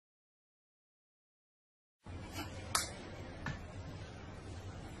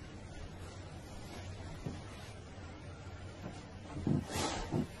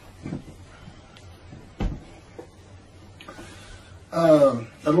The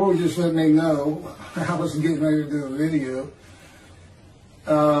Lord just let me know I was getting ready to do a video.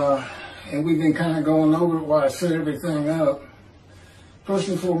 And we've been kind of going over it while I set everything up. First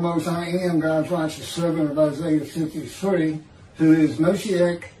and foremost, I am God's righteous servant of Isaiah 53, who is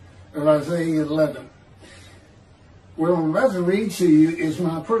Moshiach of Isaiah 11. What I'm about to read to you is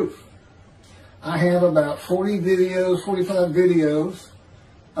my proof. I have about 45 videos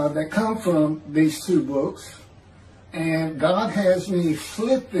that come from these two books. And God has me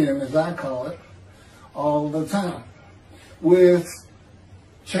flip them, as I call it, all the time, with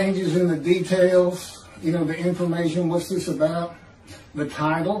changes in the details, you know, the information, what's this about, the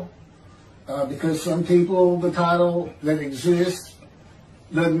title, because some people, the title that exists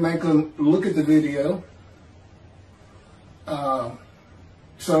doesn't make them look at the video. So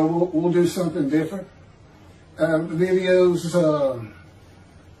we'll do something different. Videos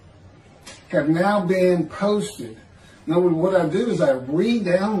have now been posted. In other words, what I do is I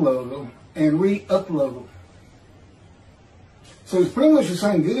re-download them and re-upload them. So it's pretty much the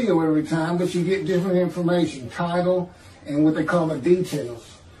same video every time, but you get different information, title, and what they call the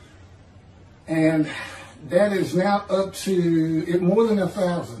details. And that is now up to more than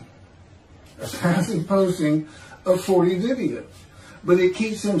 1,000 posting of 40 videos. But it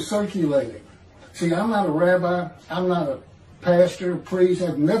keeps them circulating. See, I'm not a rabbi, I'm not a pastor, priest, I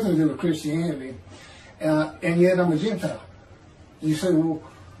have nothing to do with Christianity. And yet I'm a Gentile. You say, well,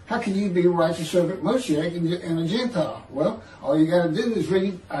 how can you be a righteous servant Moshiach and a Gentile? Well, all you got to do is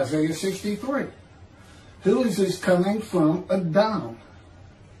read Isaiah 63. Who is this coming from Adam?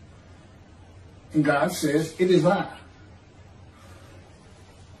 And God says, it is I.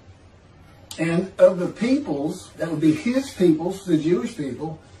 And of the peoples, that would be his peoples, the Jewish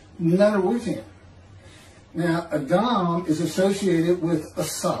people, none are with him. Now, Adam is associated with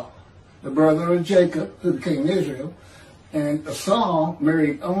Esau, the brother of Jacob, who became Israel, and Esau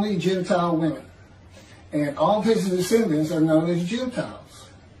married only Gentile women. And all of his descendants are known as Gentiles.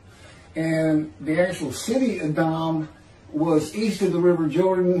 And the actual city Adam was east of the river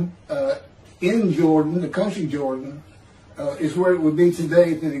Jordan, in Jordan, the country Jordan, is where it would be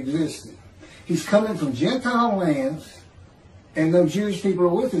today if it existed. He's coming from Gentile lands, and no Jewish people are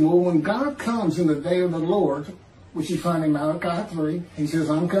with him. Well, when God comes in the day of the Lord, which you find in Malachi 3, he says,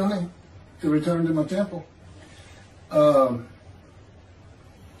 I'm coming to return to my temple.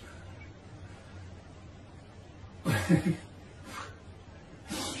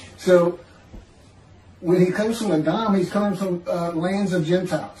 So, when he comes from Adam, he's coming from lands of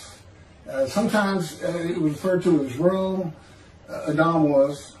Gentiles. Sometimes it was referred to as Rome, Adam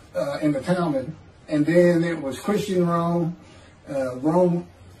was, in the Talmud. And then it was Christian Rome. Rome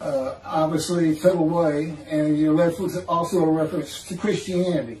obviously fell away, and you're left with also a reference to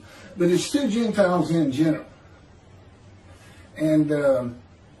Christianity. But it's still Gentiles in general. And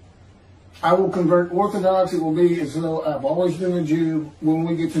I will convert Orthodox. It will be as though I've always been a Jew when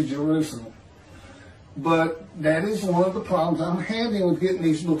we get to Jerusalem. But that is one of the problems I'm having with getting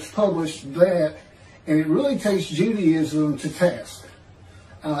these books published, and it really takes Judaism to task.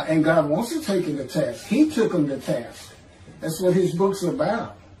 And God wants to take him to task. He took him to task. That's what his book's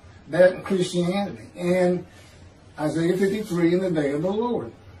about. That and Christianity. And Isaiah 53 in the day of the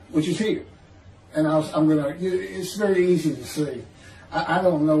Lord, which is here. And I'm going to, it's very easy to see. I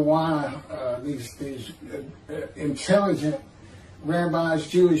don't know why these intelligent rabbis,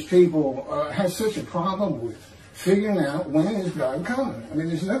 Jewish people have such a problem with figuring out when is God coming. I mean,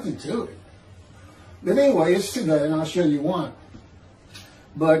 there's nothing to it. But anyway, it's today, and I'll show you why.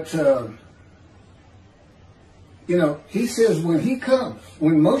 But, you know, he says when he comes,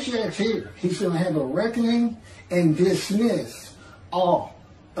 when Moshiach's here, he's going to have a reckoning and dismiss all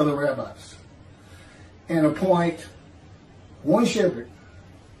of the rabbis and appoint one shepherd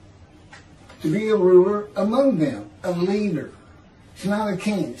to be a ruler among them, a leader. It's not a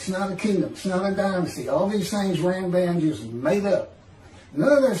king, it's not a kingdom, it's not a dynasty. All these things Rambam just made up.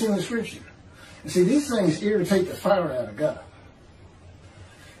 None of that's in the scripture. And see, these things irritate the fire out of God.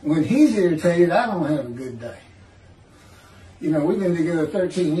 When he's irritated, I don't have a good day. You know, we've been together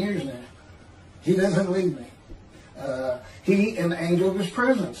 13 years now. He doesn't leave me. He and the angel of his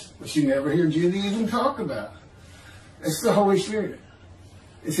presence, which you never hear Judaism talk about. It's the Holy Spirit.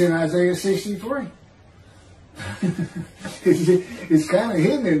 It's in Isaiah 63. It's kind of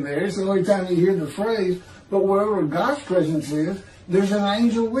hidden in there. It's the only time you hear the phrase. But wherever God's presence is, there's an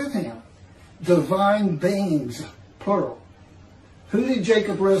angel with him. Divine beings, plural. Who did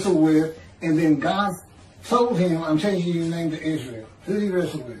Jacob wrestle with? And then God told him, I'm changing your name to Israel. Who did he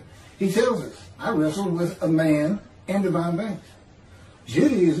wrestle with? He tells us, I wrestled with a man and divine beings.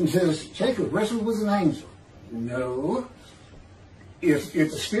 Judaism says Jacob wrestled with an angel. No. if the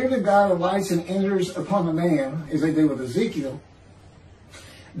Spirit of God alights and enters upon a man, as they do with Ezekiel,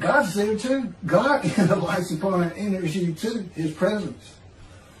 God's there too. God alights upon and enters you too, His presence.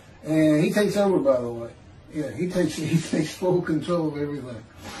 And He takes over, by the way. Yeah, He takes full control of everything.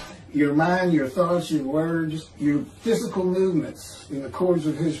 Your mind, your thoughts, your words, your physical movements in the cords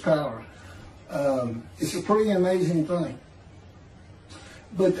of His power. It's a pretty amazing thing.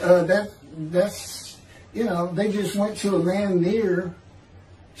 But that's, you know, they just went to a man near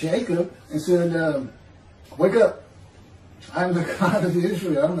Jacob and said, wake up. I'm the God of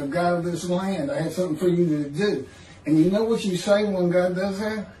Israel. I'm the God of this land. I have something for you to do. And you know what you say when God does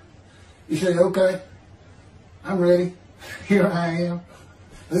that? You say, okay, I'm ready. Here I am.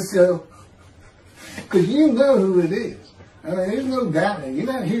 Let's go. Because you know who it is. I mean, there's no doubting. You're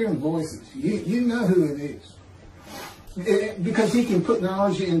not hearing voices. You know who it is. Because He can put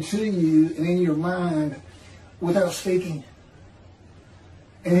knowledge into you and in your mind without speaking.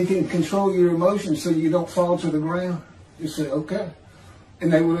 And He can control your emotions so you don't fall to the ground. You say, okay.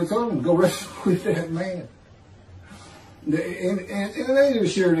 And they would have told him, go wrestle with that man. And they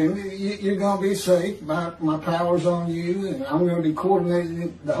assured him, you're going to be safe. My power's on you, and I'm going to be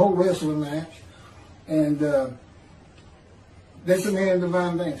coordinating the whole wrestling match. And that's a man of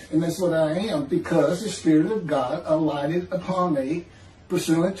divine things. And that's what I am, because the Spirit of God alighted upon me,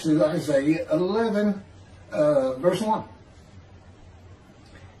 pursuant to Isaiah 11, verse 1.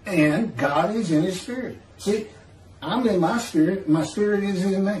 And God is in His Spirit. See, I'm in my spirit is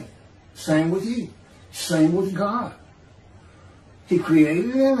in me. Same with you. Same with God. He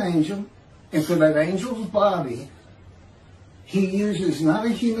created an angel, and for that angel's body, He uses not a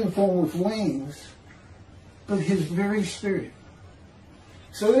human form with wings, but His very spirit.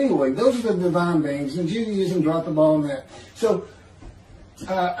 So anyway, those are the divine beings, and Judaism dropped the ball on that. So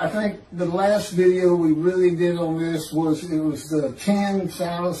I think the last video we really did on this was the 10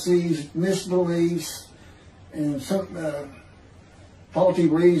 fallacies, misbeliefs, and some faulty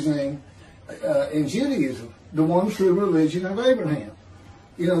reasoning in Judaism, the one true religion of Abraham.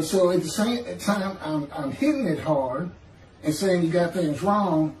 You know, so at the same time I'm hitting it hard and saying you got things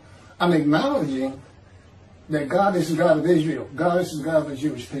wrong, I'm acknowledging that God is the God of Israel. God is the God of the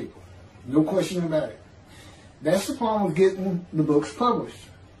Jewish people. No question about it. That's the problem with getting the books published.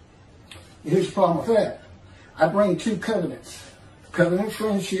 Here's the problem with that. I bring 2 covenants. Covenant of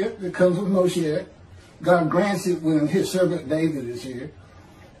friendship that comes with Moshiach. God grants it when His servant David is here.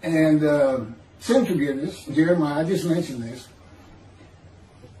 And sin forgiveness, Jeremiah, I just mentioned this.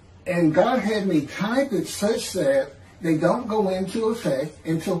 And God had me type it such that they don't go into effect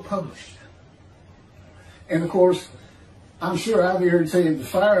until published. And of course, I'm sure I've irritated the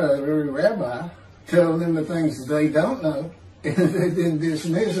fire out of every rabbi, telling them the things that they don't know, and they've been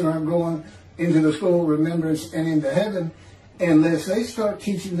dismissed and aren't going into the scroll of remembrance and into heaven unless they start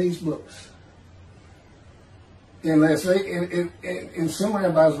teaching these books. Unless they, and some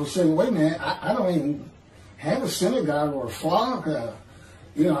rabbis will say, wait a minute, I don't even have a synagogue or a flock.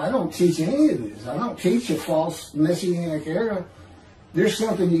 You know, I don't teach any of this. I don't teach a false messianic era. There's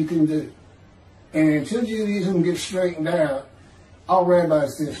something you can do. And until Judaism gets straightened out, all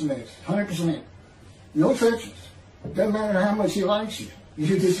rabbis dismissed, 100%. No exceptions. Doesn't matter how much he likes you.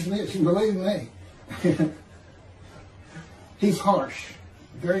 You dismiss. Believe me. He's harsh.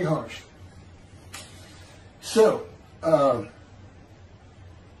 Very harsh. So,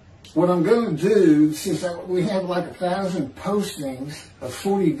 what I'm going to do, since we have like 1,000 postings of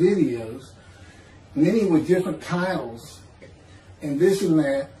 40 videos, many with different titles, and this and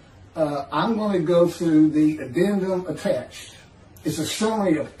that, I'm going to go through the addendum attached. It's a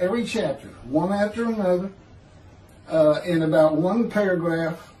summary of every chapter, one after another, in about 1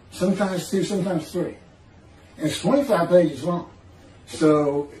 paragraph, sometimes 2, sometimes 3. And it's 25 pages long.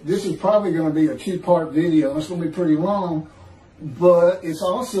 So this is probably going to be a 2-part video. It's going to be pretty long, but it's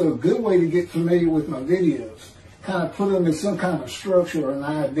also a good way to get familiar with my videos. Kind of put them in some kind of structure or an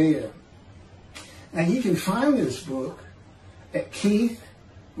idea. Now you can find this book at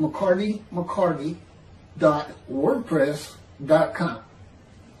keithmccarty.wordpress.com.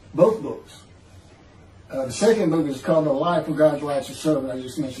 Both books. The second book is called The Life of God's Righteous Servant. I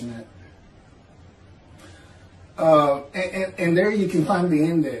just mentioned that. And there you can find the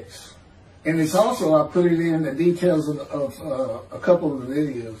index. And it's also, I put it in the details of a couple of the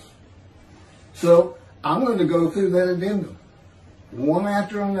videos. So I'm going to go through that addendum, one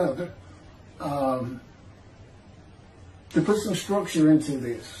after another, to put some structure into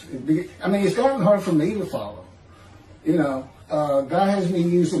this. I mean, it's gotten hard for me to follow. You know, God has me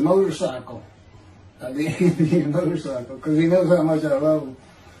use a motorcycle, the Indian motorcycle, because He knows how much I love him.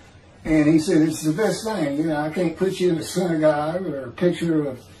 And he said, it's the best thing. You know, I can't put you in a synagogue or a picture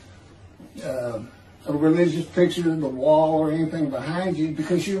of a religious picture of the wall or anything behind you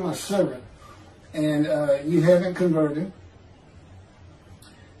because you're my servant. And you haven't converted.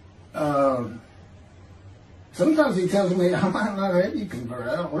 Sometimes he tells me I might not have you convert.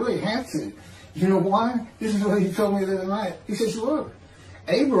 I don't really have to. You know why? This is what he told me the other night. He says, look,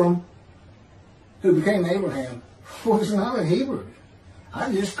 Abram, who became Abraham, was not a Hebrew. I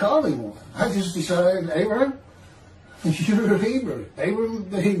just called him one. I just decided, Abraham, you're a Hebrew. Abram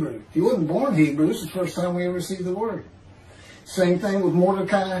the Hebrew. He wasn't born Hebrew. This is the first time we ever see the word. Same thing with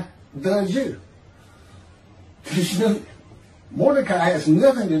Mordecai the Jew. Mordecai has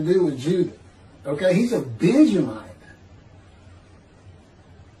nothing to do with Judah. Okay, he's a Benjamite.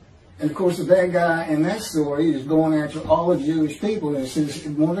 And of course, the bad guy in that story is going after all the Jewish people, and it says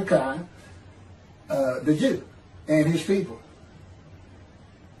Mordecai, the Jew, and his people.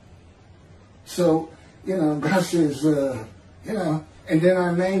 So, you know, God says, you know, and then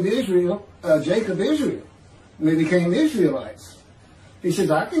I named Israel, Jacob Israel, and they became Israelites. He says,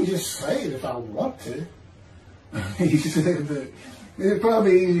 I can just say it if I want to. He said that it's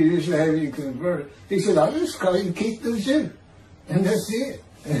probably easier just to have you convert. He said, I'll just call you keep the Jew. And that's it.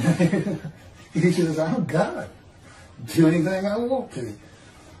 He says, I'm God. Do anything I want to.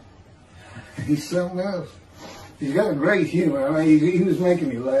 He's something else. He's got a great humor. I mean, he was making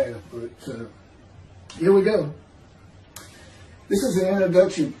me laugh. But here we go. This is an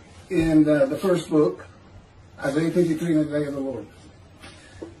introduction in the first book, Isaiah 53 and the Day of the Lord.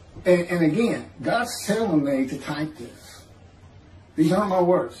 And again, God's telling me to type this. These aren't my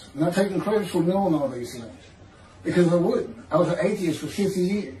words. I'm not taking credit for knowing all these things. Because I wouldn't. I was an atheist for 50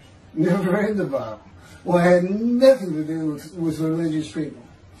 years. Never read the Bible. Well, it had nothing to do with religious people.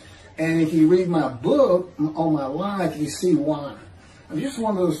 And if you read my book on my life, you see why. I'm just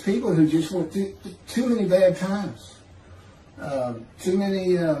one of those people who just went through too many bad times. Too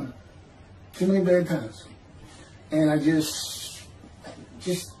many bad times. And I just,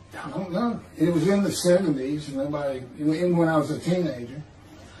 I don't know. It was in the 70s, even when I was a teenager.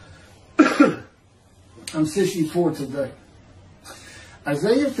 I'm 64 today.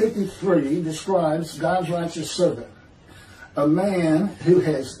 Isaiah 53 describes God's righteous servant, a man who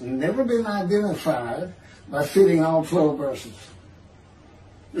has never been identified by fitting all 12 verses.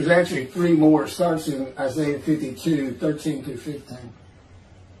 There's actually 3 more. It starts in Isaiah 52, 13 through 15.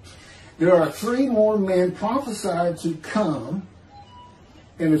 There are 3 more men prophesied to come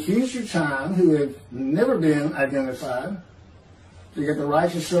in the future time who have never been identified. So you get the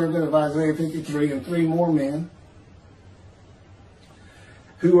righteous servant of Isaiah 53 and 3 more men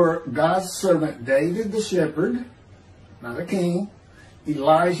who are God's servant David the shepherd, not a king,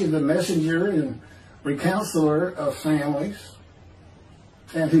 Elijah the messenger and recounselor of families,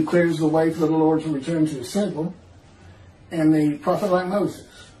 and who clears the way for the Lord to return to his temple, and the prophet like Moses.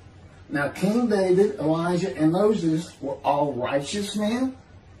 Now King David, Elijah, and Moses were all righteous men,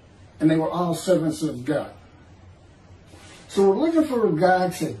 and they were all servants of God. So we're looking for a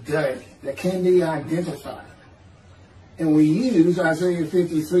God today that can be identified. And we use Isaiah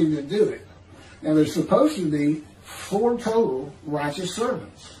 53 to do it. Now there's supposed to be 4 total righteous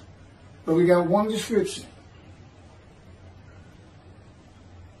servants. But we got 1 description.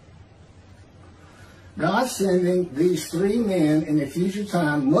 God sending these 3 men in the future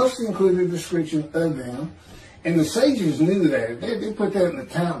time must include a description of them. And the sages knew that. They put that in the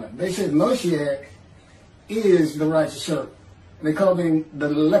Talmud. They said Moshiach is the righteous servant. They called him the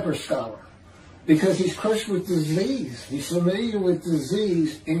leper scholar because he's crushed with disease. He's familiar with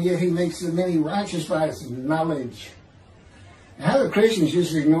disease, and yet he makes the many righteous by his knowledge. How the Christians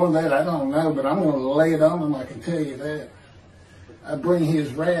just ignore that, I don't know, but I'm going to lay it on them, I can tell you that. I bring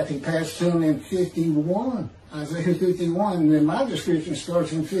his wrath. He passed to him in 51, Isaiah 51, and then my description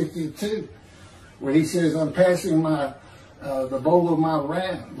starts in 52, where he says, I'm passing the bowl of my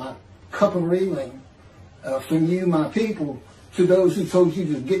wrath, my cup of reeling, from you, my people, to those who told you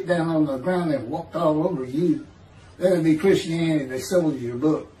to get down on the ground and walked all over you. That would be Christianity. They sold you your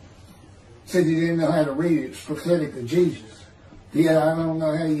book. Said you didn't know how to read it. It's prophetic of Jesus. Yeah, I don't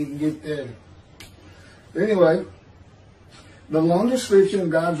know how you can get there. But anyway, the long description of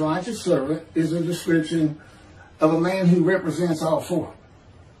God's righteous servant is a description of a man who represents all 4.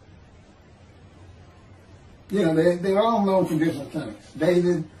 You know, they're all known for different things.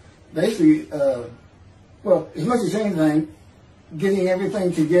 David, basically, well, as much as anything, getting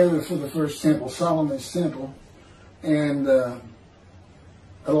everything together for the first temple, Solomon's temple, and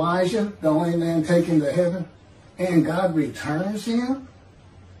Elijah, the only man taken to heaven, and God returns him?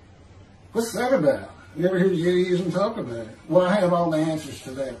 What's that about? Never heard Judaism talk about it. Well, I have all the answers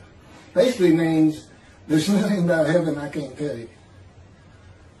to that. basically means there's nothing about heaven I can't tell you.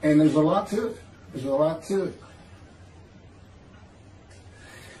 And there's a lot to it. There's a lot to it.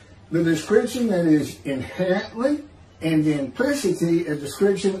 The description that is inherently and the implicitly a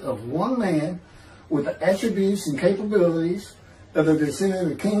description of one man with the attributes and capabilities of the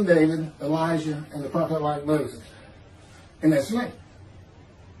descendant of King David, Elijah, and the prophet like Moses. And that's me.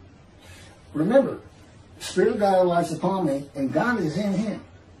 Remember, the Spirit of God lies upon me, and God is in him.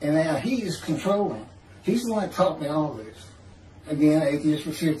 And now he is controlling. He's the one that taught me all this. Again, atheist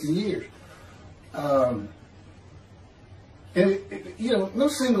for 50 years. No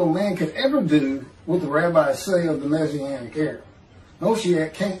single man could ever do what the rabbis say of the Messianic era.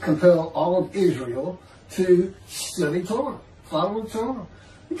 Moshiach can't compel all of Israel to study Torah, follow Torah.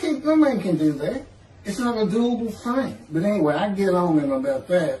 No man can do that. It's not a doable thing. But anyway, I get on them about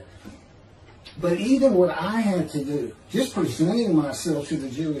that. But even what I had to do, just presenting myself to the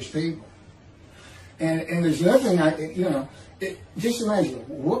Jewish people, and there's nothing just imagine,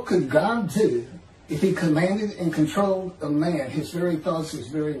 what could God do if he commanded and controlled a man, his very thoughts, his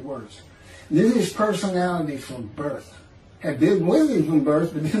very words, knew his personality from birth, had been with him from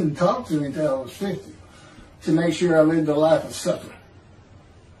birth, but didn't talk to me until I was 50, to make sure I lived a life of suffering,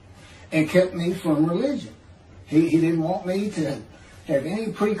 and kept me from religion. He didn't want me to have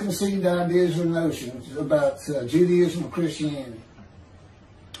any preconceived ideas or notions about Judaism or Christianity.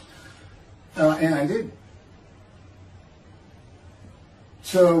 And I didn't.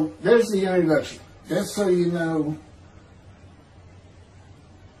 So there's the introduction. Just so you know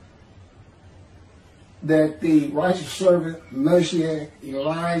that the righteous servant, Moshiach,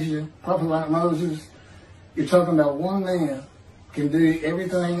 Elijah, prophet like Moses, you're talking about one man can do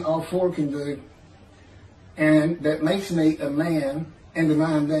everything all four can do, and that makes me a man and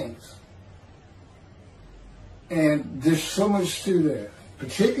divine beings. And there's so much to that,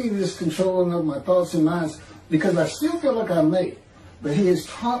 particularly this controlling of my thoughts and minds, because I still feel like I'm me, but he has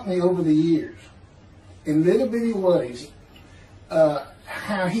taught me over the years, in little bitty ways,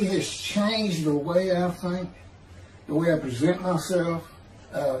 how he has changed the way I think, the way I present myself.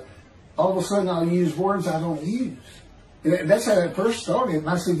 All of a sudden I'll use words I don't use. And that's how it first started. And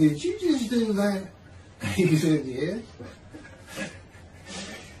I said, "Did you just do that?" He said, "Yes."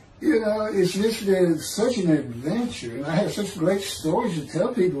 It's just been such an adventure. And I have such great stories to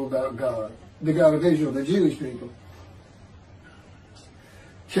tell people about God, the God of Israel, the Jewish people.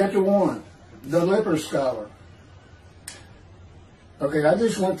 Chapter 1, the leper scholar. Okay, I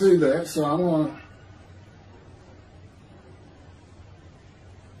just went through that, so I'm going to...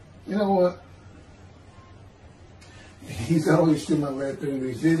 You know what? He's always to my left in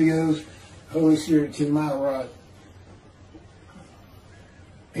these videos. Holy Spirit to my right.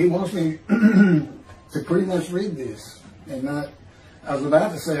 He wants me to pretty much read this. And I was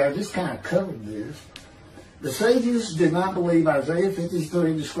about to say, I just kind of covered this. The sages did not believe Isaiah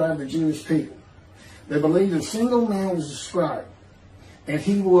 53 described the Jewish people. They believed a single man was described, and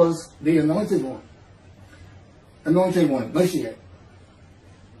he was the anointed one. Moshiach.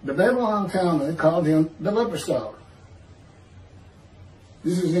 The Babylon Talmud called him the leper scholar.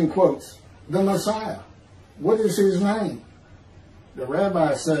 This is in quotes. The Messiah. What is his name? The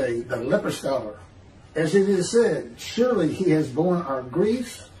rabbis say, the leper scholar. As it is said, surely he has borne our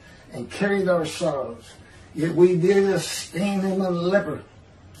griefs and carried our sorrows. Yet we did esteem him a leper,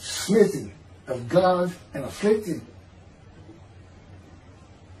 smitten of God and afflicted.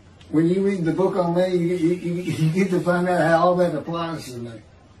 When you read the book on me, you get to find out how all that applies to me.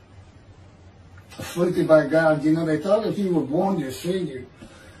 Afflicted by God. They thought if you were born disfigured,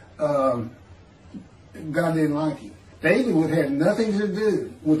 God didn't like you. David would have nothing to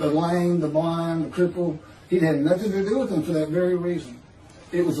do with the lame, the blind, the crippled. He'd have nothing to do with them for that very reason.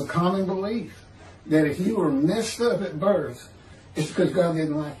 It was a common belief that if you were messed up at birth, it's because God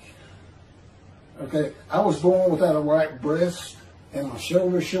didn't like you. Okay? I was born without a right breast, and my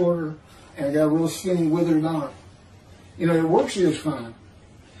shoulder shorter, and I got a real skinny, withered arm. It works just fine.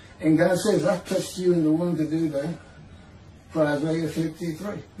 And God says, I touched you in the womb to do that. For Isaiah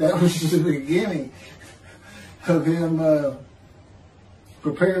 53. That was the beginning of him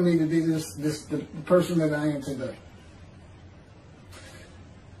preparing me to be the person that I am today.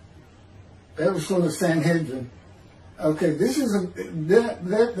 That was from the Sanhedrin. Okay, this is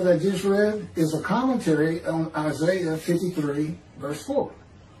that I just read is a commentary on Isaiah 53, verse 4,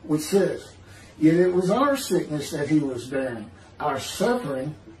 which says, "Yet it was our sickness that he was bearing, our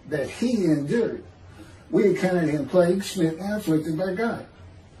suffering that he endured. We accounted him plagued, smitten, and afflicted by God."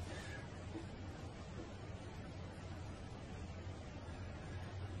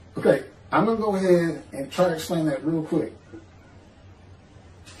 Okay, I'm going to go ahead and try to explain that real quick.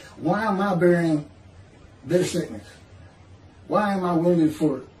 Why am I bearing their sickness? Why am I wounded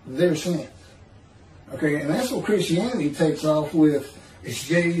for their sins? Okay, and that's what Christianity takes off with. It's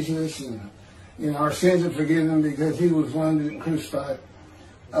Jesus, and our sins are forgiven because he was wounded and crucified.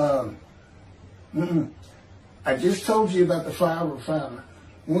 I just told you about the fire of refinement,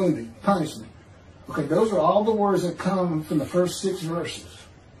 wounding, punishment. Okay, those are all the words that come from the first 6 verses.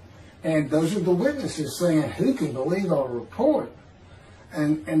 And those are the witnesses saying, who can believe our report?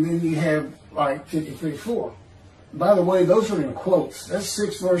 And then you have like 53:4. By the way, those are in quotes. That's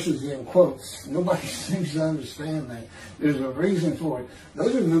 6 verses in quotes. Nobody seems to understand that. There's a reason for it.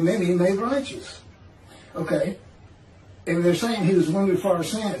 Those are the men he made righteous. Okay? And they're saying he was wounded for our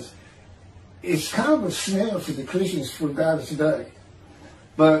sins. It's kind of a snare for the Christians for God today.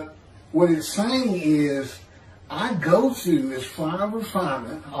 But what it's saying is, I go through this fire of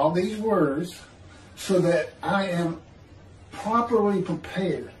refinement, all these words, so that I am properly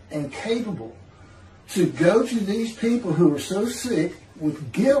prepared and capable to go to these people who are so sick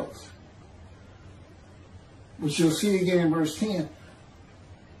with guilt, which you'll see again in verse 10,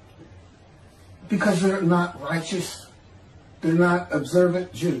 because they're not righteous, they're not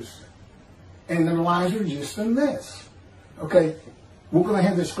observant Jews, and their lives are just a mess. Okay, we're going to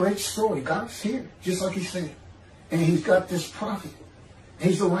have this great story. God's here, just like he said, and he's got this prophet.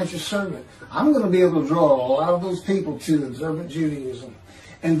 He's the righteous servant. I'm going to be able to draw a lot of those people to observant Judaism,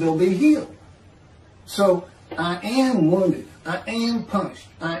 and they'll be healed. So I am wounded, I am punished,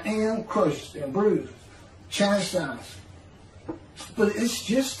 I am crushed and bruised, chastised. But it's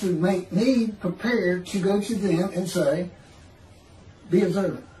just to make me prepared to go to them and say, be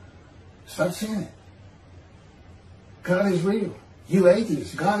observant. Stop sinning. God is real. You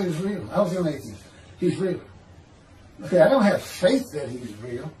atheists, God is real. I was an atheist. He's real. Okay, I don't have faith that he's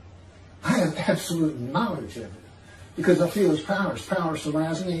real. I have absolute knowledge of it. Because I feel his power. His power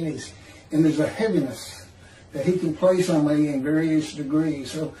surrounds me, and there's a heaviness that he can place on me in various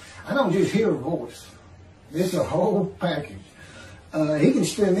degrees. So I don't just hear a voice. It's a whole package. He can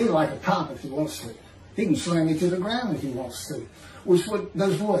spin me like a top if he wants to. He can slam me to the ground if he wants to. Which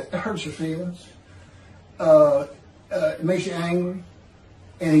does what? It hurts your feelings. It makes you angry.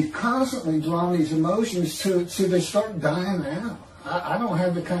 And he's constantly drawing these emotions to they start dying out. I don't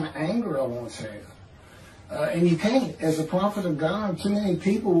have the kind of anger I once had. And you can't. As a prophet of God, too many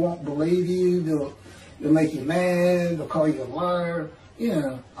people won't believe you. They'll make you mad. They'll call you a liar.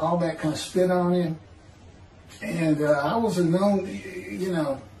 All that kind of spit on you. And I was a known,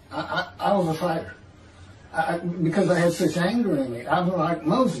 I was a fighter. Because I had such anger in me. I'm like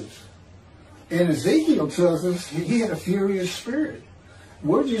Moses. And Ezekiel tells us he had a furious spirit.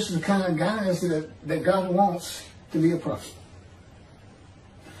 We're just the kind of guys that God wants to be a prophet.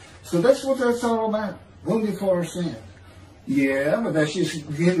 So that's what that's all about. Wounded for our sin. Yeah, but that's just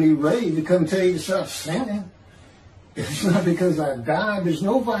getting me ready to come tell you to stop sinning. It's not because I died. There's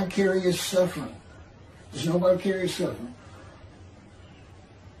no vicarious suffering. There's no vicarious suffering.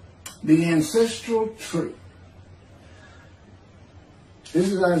 The ancestral tree.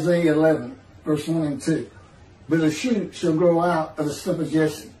 This is Isaiah 11, verse 1 and 2. But a shoot shall grow out of the stump of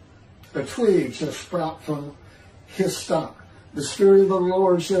Jesse. A twig shall sprout from his stalk. The Spirit of the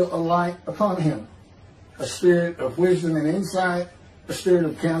Lord shall alight upon him. A spirit of wisdom and insight, a spirit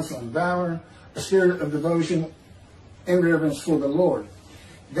of counsel and valor, a spirit of devotion and reverence for the Lord.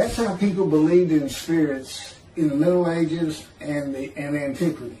 That's how people believed in spirits in the Middle Ages and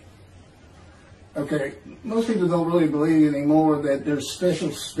antiquity. Okay, most people don't really believe anymore that there's special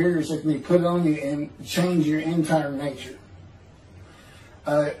spirits that can be put on you and change your entire nature.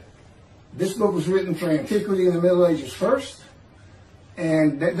 This book was written for antiquity in the Middle Ages first.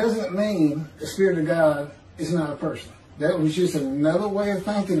 And that doesn't mean the Spirit of God is not a person. That was just another way of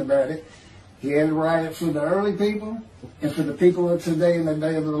thinking about it. He had to write it for the early people and for the people of today in the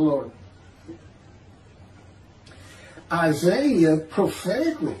day of the Lord. Isaiah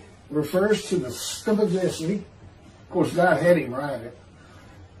prophetically refers to the stump of Jesse. Of course, God had him write it.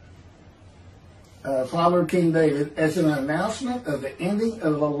 Father King David, as an announcement of the ending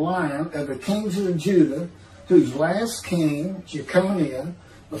of the line of the kings of Judah, whose last king, Jeconiah,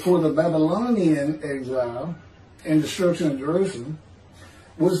 before the Babylonian exile and destruction of Jerusalem,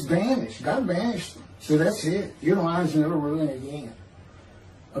 was banished. God banished them. So that's it. Your line's never ruling again.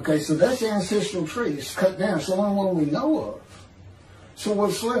 Okay, so that's the ancestral tree. It's cut down. It's the only one we know of. So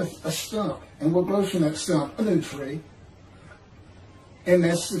what's left? A stump. And what grows from that stump? A new tree. And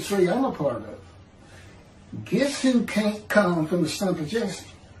that's the tree I'm a part of. Guess who can't come from the stump of Jesse?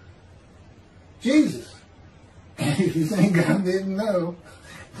 Jesus. And if you think God didn't know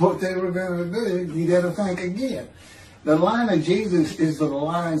what they were going to do, you got to think again. The line of Jesus is the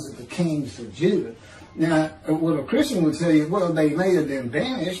lines of the kings of Judah. Now, what a Christian would say, well, they may have been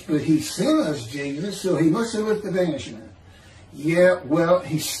banished, but he sent us Jesus, so he must have left the banishment. Yeah, well,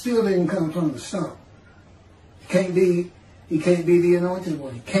 he still didn't come from the stump. He can't be the anointed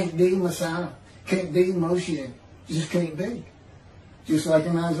one. He can't be Messiah. Can't be Moshiach. He just can't be. Just like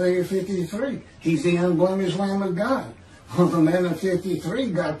in Isaiah 53. He's the unblemished Lamb of God. Well, the man of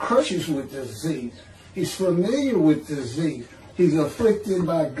 53, God crushes with disease. He's familiar with disease. He's afflicted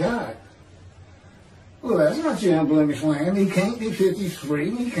by God. Well, that's not your unblemished Lamb. He can't be 53.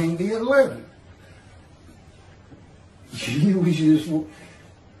 He can't be 11.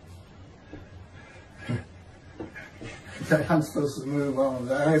 I'm supposed to move on.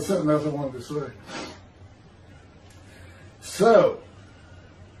 I had something else I wanted to say. So,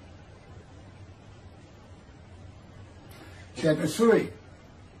 chapter 3.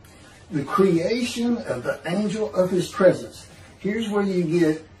 The creation of the angel of his presence. Here's where you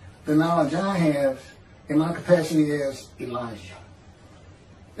get the knowledge I have in my capacity as Elijah.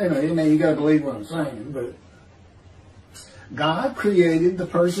 You got to believe what I'm saying, but God created the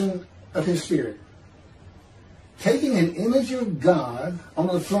person of his spirit, taking an image of God on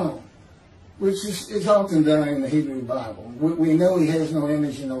the throne, which is often done in the Hebrew Bible. We know he has no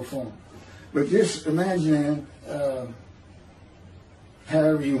image and no form. But just imagine,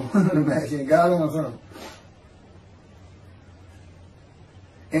 however you want to imagine, God on the throne.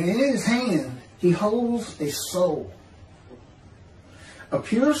 And in his hand, he holds a soul. A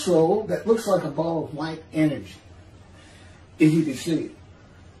pure soul that looks like a ball of white energy. If you can see it.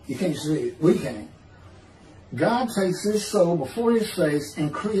 You can't see it. We can. God takes this soul before his face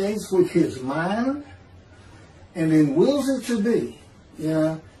and creates with his mind and then wills it to be.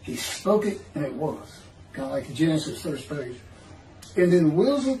 He spoke it and it was. Kind of like Genesis first page. And then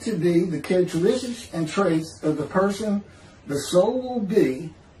wills it to be the characteristics and traits of the person the soul will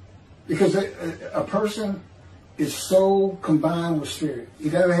be, because a person is soul combined with spirit. You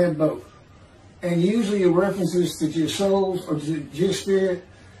got to have both. And usually your references to your souls or to your spirit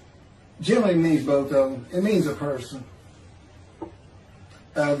generally means both of them. It means a person.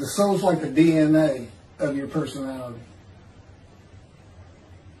 The soul's like the DNA of your personality.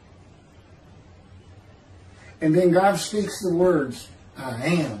 And then God speaks the words, I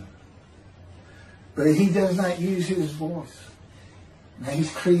am. But he does not use his voice. Now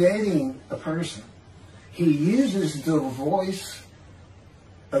he's creating a person. He uses the voice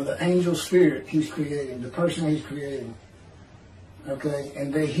of the angel spirit he's creating, the person he's creating. Okay?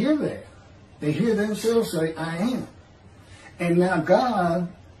 And they hear that. They hear themselves say, I am. And now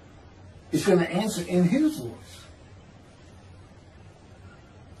God is going to answer in his voice.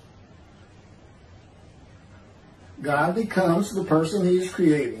 God becomes the person he is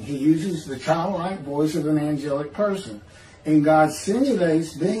creating. He uses the childlike voice of an angelic person. And God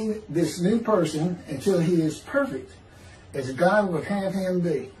simulates being this new person until he is perfect, as God would have him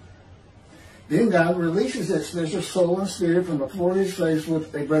be. Then God releases that special soul and spirit from before his face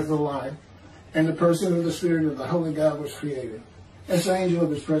with a breath of life, and the person of the spirit of the Holy God was created. That's the angel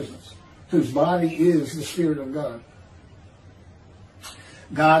of his presence, whose body is the Spirit of God.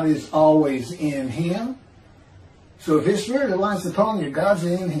 God is always in him. So if his spirit alights upon you, God's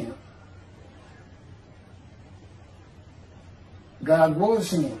in him. God was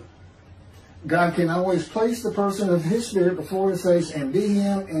him. God can always place the person of his spirit before his face and be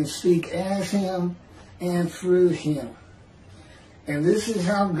him and speak as him and through him. And this is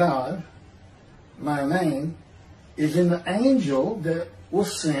how God, my name, is in the angel that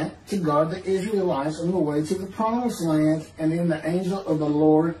was sent to guard the Israelites on the way to the promised land, and in the angel of the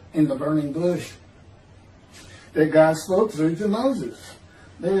Lord in the burning bush that God spoke through to Moses.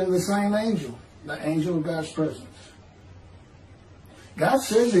 They are the same angel, the angel of God's presence. God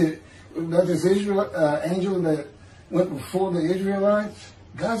says it about this angel that went before the Israelites.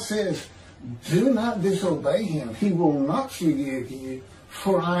 God says, do not disobey him. He will not forgive you,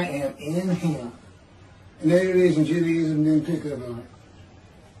 for I am in him. And there it is in Judaism, didn't pick up on it.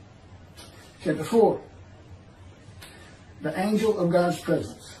 Chapter 4. The angel of God's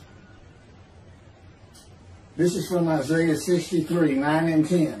presence. This is from Isaiah 63, 9 and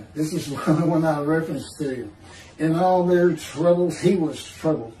 10. This is one I referenced to you. In all their troubles, he was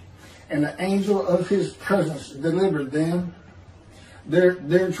troubled, and the angel of his presence delivered them.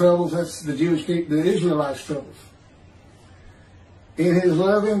 Their troubles, that's the Jewish people, the Israelites' troubles. In his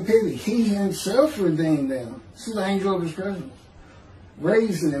love and pity, he himself redeemed them. This is the angel of his presence.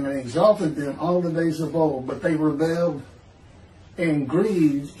 Raised them and exalted them all the days of old, but they rebelled and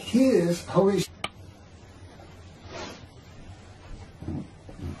grieved his holy.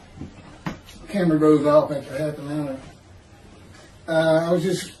 Camera goes off after half an hour. I was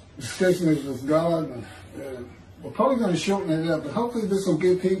just discussing this with God, and we're probably going to shorten it up, but hopefully this will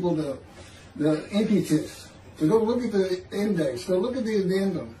give people the impetus to go look at the index, go look at the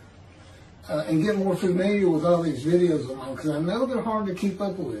addendum, and get more familiar with all these videos of mine, because I know they're hard to keep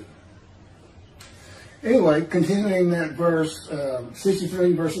up with. Anyway, continuing that verse,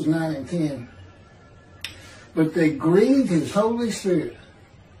 63 verses 9 and 10. But they grieved his Holy Spirit.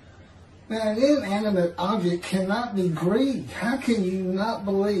 Now, an inanimate object cannot be grieved. How can you not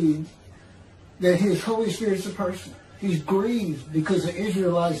believe that his Holy Spirit's a person? He's grieved because the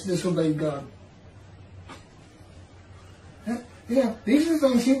Israelites disobeyed God. Yeah, these are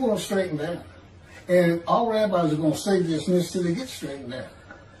things he wants straightened out. And all rabbis are going to stay dismissed till they get straightened out.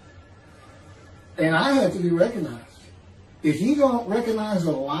 And I have to be recognized. If you don't recognize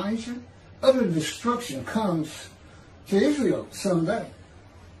Elijah, utter destruction comes to Israel someday.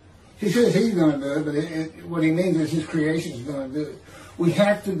 He says he's going to do it, but what he means is his creation is going to do it. We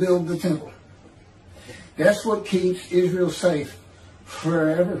have to build the temple. That's what keeps Israel safe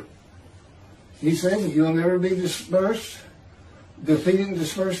forever. He says if you'll never be dispersed, defeated and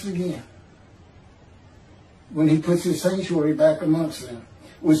dispersed again. When he puts his sanctuary back amongst them.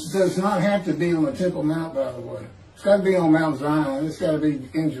 Which does not have to be on the Temple Mount, by the way. It's got to be on Mount Zion. It's got to be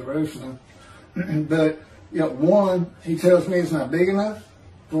in Jerusalem. But, one, he tells me it's not big enough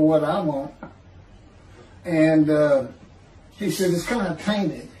for what I want. And he said it's kind of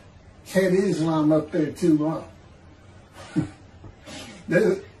tainted. Had Islam up there too long.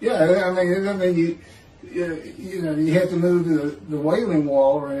 You have to move the Wailing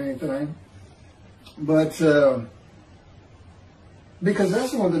Wall or anything. But because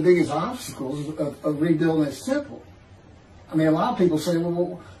that's one of the biggest obstacles of rebuilding this temple. I mean, a lot of people say,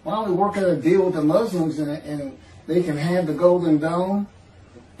 well, why don't we work out a deal with the Muslims and they can have the Golden Dome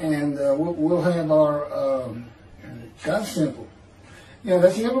and we'll have our God's temple.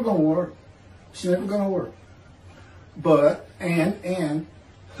 That's never going to work. It's never going to work. But, and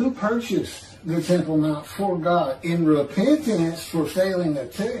who purchased the Temple Mount for God in repentance for failing a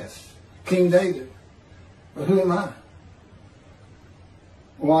test? King David. But who am I?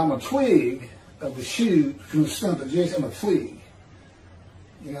 Well, I'm a twig of the shoot from the stump of Jesse. I'm a twig.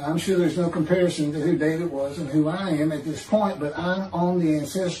 I'm sure there's no comparison to who David was and who I am at this point, but I'm on the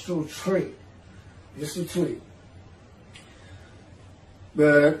ancestral tree. Just a twig.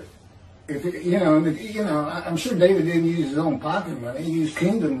 But if I'm sure David didn't use his own pocket money. He used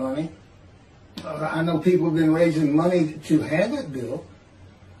kingdom money. I know people have been raising money to have it built.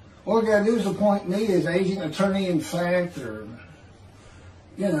 All I got to do is appoint me as agent, attorney in fact, or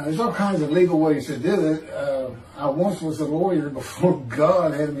there's all kinds of legal ways to do it. I once was a lawyer before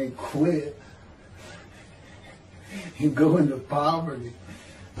God had me quit. You go into poverty.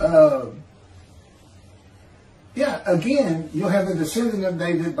 Again, you'll have the descendant of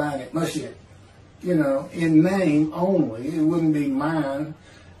David buying it, Moshiach. In name only. It wouldn't be mine,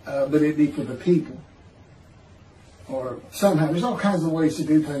 but it'd be for the people. Or somehow, there's all kinds of ways to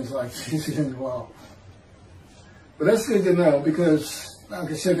do things like this in the law. But that's good to know because,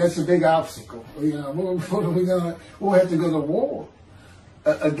 like I said, that's a big obstacle. What are we going to? We'll have to go to war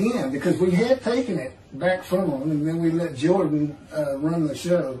again because we had taken it back from them, and then we let Jordan run the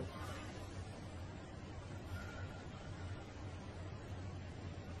show.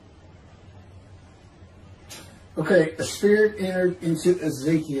 Okay, a spirit entered into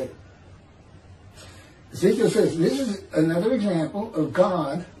Ezekiel. Ezekiel says this is another example of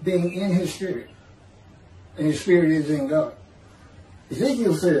God being in his spirit. And his spirit is in God.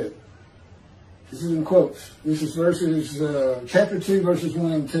 Ezekiel said, this is in quotes, this is chapter 2, verses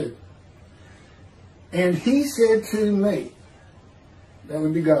 1 and 2. And he said to me, that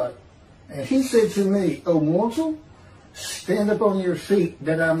would be God, and he said to me, O mortal, stand up on your feet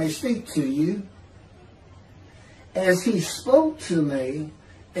that I may speak to you. As he spoke to me,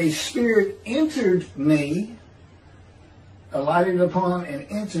 a spirit entered me, alighted upon and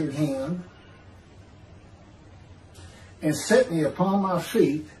entered him, and set me upon my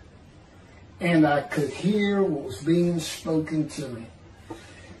feet, and I could hear what was being spoken to me.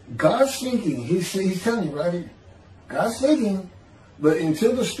 God's speaking. He's telling you right here. God's speaking, but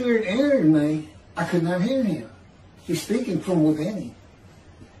until the Spirit entered me, I could not hear him. He's speaking from within him.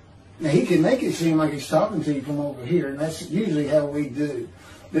 Now, he can make it seem like he's talking to you from over here, and that's usually how we do.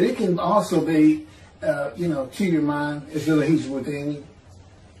 But it can also be, to your mind, as though he's within you.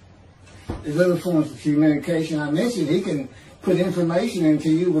 There's other forms of communication. I mentioned he can put information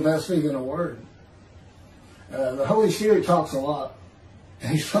into you without speaking a word. The Holy Spirit talks a lot.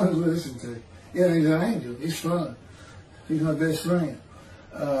 He's fun to listen to. He's an angel. He's fun. He's my best friend.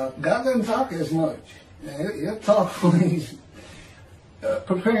 God doesn't talk as much. He'll talk when he's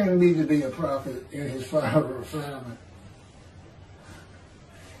preparing me to be a prophet in his fire of refinement.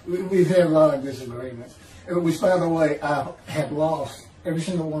 We've had a lot of disagreements, which, by the way, I have lost every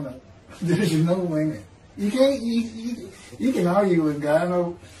single one of them. There's no limit. You can't. You can argue with God. I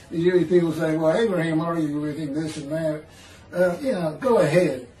know usually people say, "Well, Abraham argued with him this and that." Go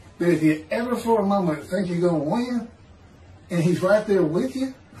ahead. But if you ever for a moment think you're going to win, and he's right there with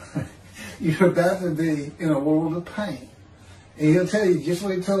you, you're about to be in a world of pain. And he'll tell you just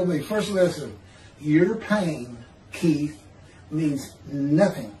what he told me. First lesson: your pain, Keith, means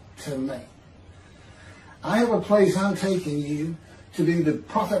nothing to me. I have a place I'm taking you to be the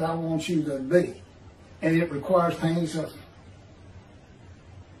prophet I want you to be. And it requires pain and suffering.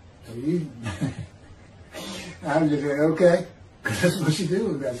 So I'm just saying, okay. Because that's what you do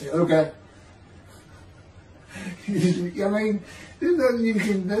with that. Okay. I mean, there's nothing you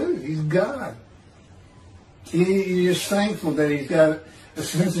can do. He's God. You're just thankful that he's got a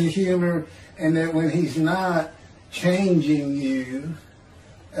sense of humor, and that when he's not changing you,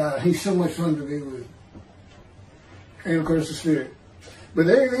 he's so much fun to be with. And of course the Spirit. But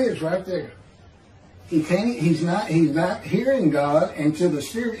there it is, right there. He's not hearing God until the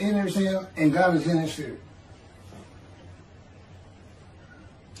Spirit enters him and God is in his spirit.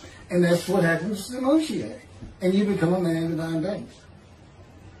 And that's what happens to Moshiach. And you become a man of divine things.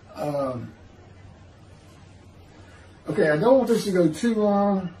 Okay, I don't want this to go too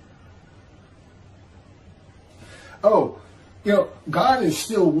long. Oh, God is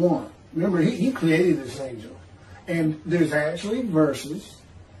still one. Remember, he created this angel. And there's actually verses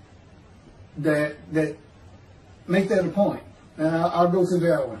that make that a point. And I'll go through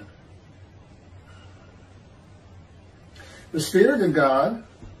that one. The Spirit of God,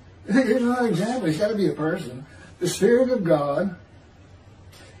 here's another example. It's got to be a person. The Spirit of God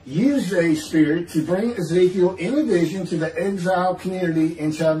used a spirit to bring Ezekiel in a vision to the exiled community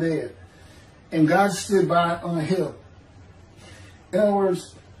in Chaldea. And God stood by on a hill. In other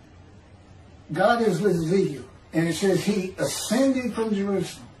words, God is with Ezekiel. And it says he ascended from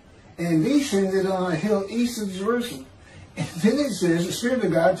Jerusalem and descended on a hill east of Jerusalem. And then it says the Spirit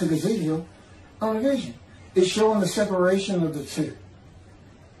of God took Ezekiel on a vision. It's showing the separation of the two.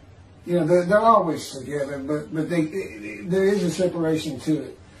 They're always together, but there is a separation to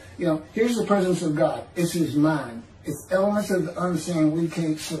it. Here's the presence of God. It's his mind. It's elements of the unseen we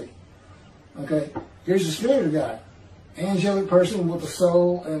can't see. Okay? Here's the Spirit of God. Angelic person with a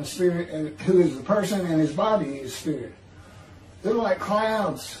soul and a spirit, and who is the person, and his body is spirit. They're like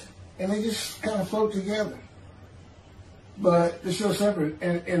clouds, and they just kind of float together. But they're still separate.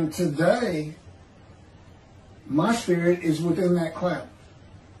 And today, my spirit is within that cloud.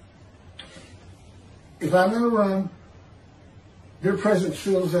 If I'm in a room, their presence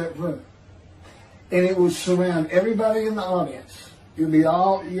fills that room. And it would surround everybody in the audience. It would be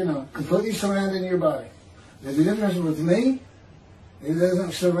all, completely surrounding your body. There's a difference with me. It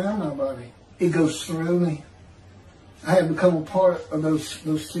doesn't surround my body. It goes through me. I have become a part of those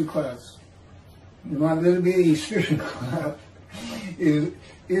two clouds. My little bitty spirit cloud,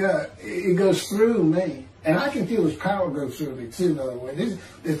 it goes through me. And I can feel his power go through me too, by the way.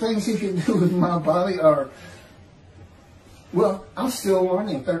 The things he can do with my body are, well, I'm still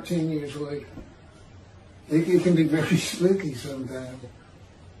learning 13 years later. It can be very spooky sometimes.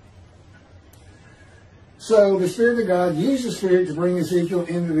 So the Spirit of God used the Spirit to bring Ezekiel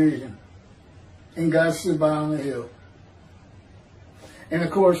into vision. And God stood by on the hill. And of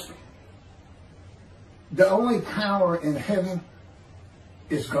course, the only power in heaven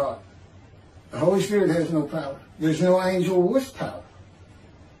is God. The Holy Spirit has no power. There's no angel with power.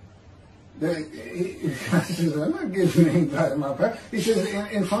 God says, I'm not giving anybody my power. He says,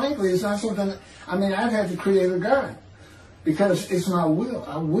 and frankly, it's not something, I'd have to create a God. Because it's my will.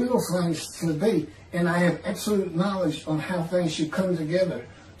 I will things to be. And I have absolute knowledge on how things should come together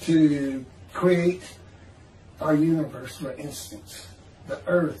to create our universe, for instance. The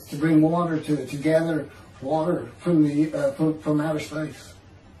earth, to bring water to it, to gather water from outer space.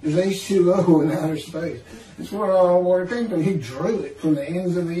 There's H2O in outer space. It's where all water came from. He drew it from the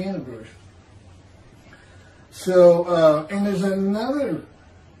ends of the universe. So, and there's another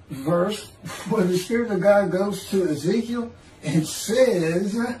verse where the Spirit of God goes to Ezekiel and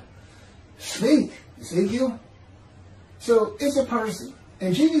says, speak, Ezekiel. So it's a person.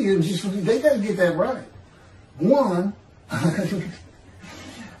 And Judaism, they got to get that right. One,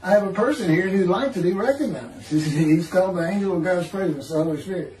 I have a person here who'd like to be recognized. He's called the angel of God's presence, the Holy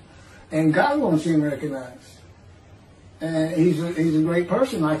Spirit. And God wants him recognized. And he's a great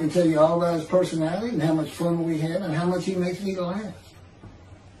person. I can tell you all about his personality and how much fun we have and how much he makes me laugh.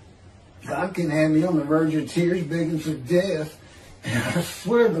 God can have me on the verge of tears begging for death And I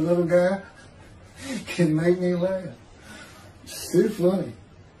swear the little guy can make me laugh. It's too funny.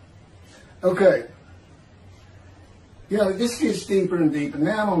 Okay. Yeah, this gets deeper and deeper.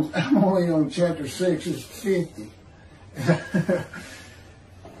 Now I'm only on chapter 6, it's 50.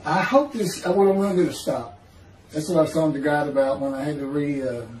 I hope this, what I'm going to do is stop. That's what I was talking to God about when I had to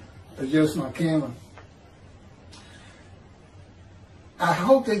readjust my camera. I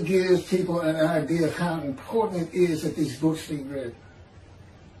hope it gives people an idea of how important it is that these books be read.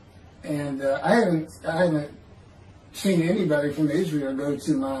 And I haven't seen anybody from Israel go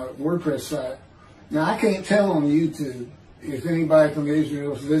to my WordPress site. Now, I can't tell on YouTube if anybody from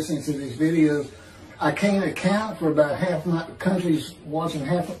Israel is listening to these videos. I can't account for about half my countries watching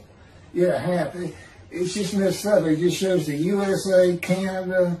half. It's just messed up. It just shows the USA,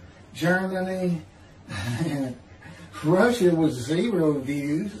 Canada, Germany, and Russia was 0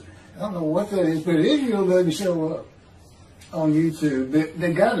 views. I don't know what that is, but Israel doesn't show up on YouTube.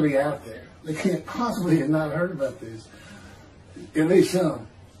 They got to be out there. They can't possibly have not heard about this. At least some.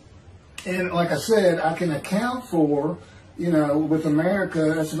 And like I said, I can account for, with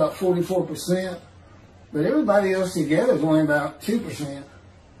America, that's about 44%. But everybody else together is only about 2%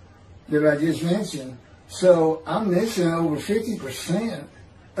 that I just mentioned. So I'm missing over 50%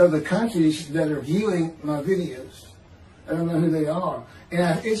 of the countries that are viewing my videos. I don't know who they are.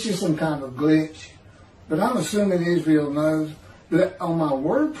 And it's just some kind of glitch. But I'm assuming Israel knows. But on my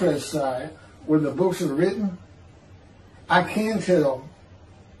WordPress site, where the books are written, I can tell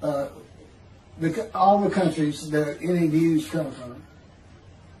all the countries that any views come from.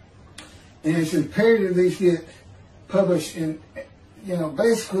 And it's imperative these get published in,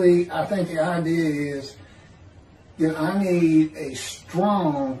 basically I think the idea is that I need a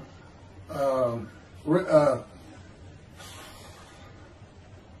strong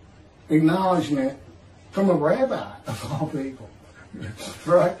acknowledgement from a rabbi of all people.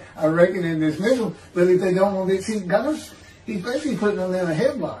 Right? I reckon in this middle, but if they don't want to see he's basically putting them in a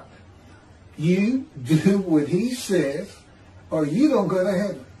headlock. You do what he says, or you don't go to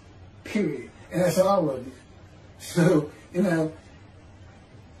heaven. Period. And that's all of it. So,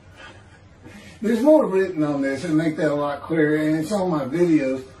 there's more written on this and make that a lot clearer, and it's on my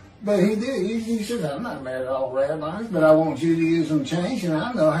videos. But he did. He said, I'm not mad at all rabbis, but I want Judaism changed, and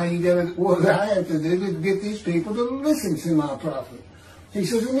I know how you get it. What I have to do to get these people to listen to my prophet. He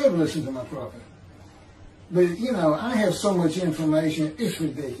says, they never listen to my prophet. But, I have so much information, it's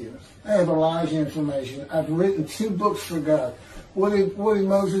ridiculous. I have Elijah information. I've written 2 books for God. What did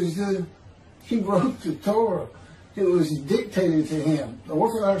Moses do? He wrote the Torah. It was dictated to him. The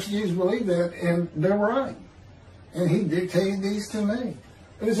Orthodox Jews believe that, and they're right. And he dictated these to me.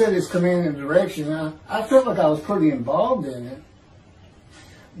 It was at his command and direction. I felt like I was pretty involved in it.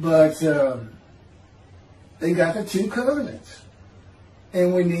 But they got the 2 covenants.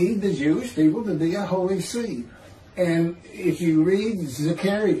 And we need the Jewish people to be a holy seed. And if you read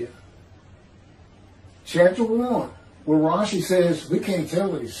Zechariah, chapter 1, where Rashi says, we can't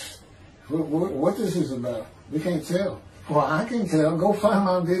tell what this is about. We can't tell. Well, I can tell. Go find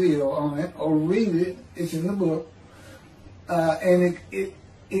my video on it or read it. It's in the book. And it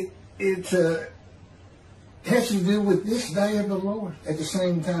has to do with this day of the Lord at the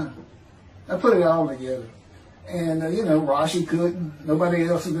same time. I put it all together. And, Rashi couldn't. Nobody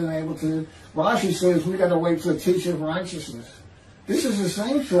else has been able to. Rashi says we got to wait for the teacher of righteousness. This is the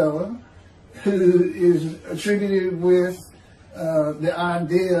same fellow who is attributed with the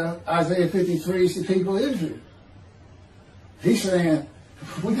idea, Isaiah 53 is the people of Israel. He's saying,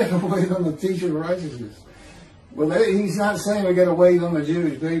 we got to wait on the teacher of righteousness. Well, he's not saying we got to wait on the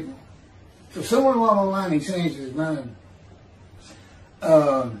Jewish people. So somewhere along the line, he changed his mind.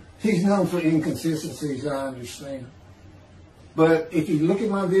 He's known for inconsistencies, I understand. But if you look at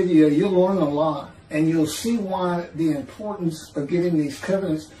my video, you'll learn a lot. And you'll see why the importance of getting these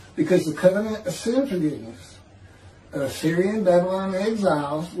covenants, because the covenant of sin forgiveness. Assyrian, Babylon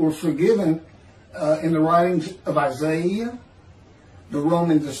exiles were forgiven in the writings of Isaiah, the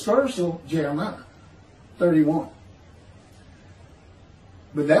Roman dispersal, Jeremiah 31.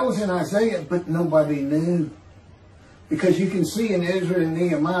 But that was in Isaiah, but nobody knew. Because you can see in Ezra and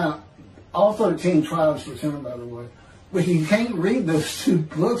Nehemiah, all 13 tribes returned, by the way. But you can't read those 2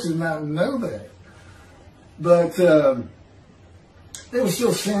 books and not know that. But they were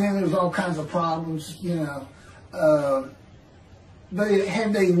still sinning. There was all kinds of problems, But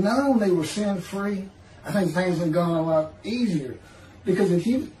had they known they were sin-free, I think things would have gone a lot easier. Because if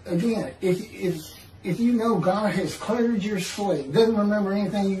you know God has cleared your slate, doesn't remember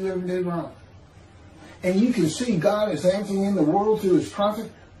anything you ever did wrong, and you can see God is acting in the world through his prophet,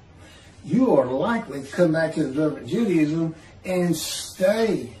 you are likely to come back to observant Judaism and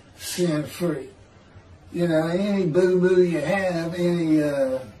stay sin-free. You know, any boo-boo you have, any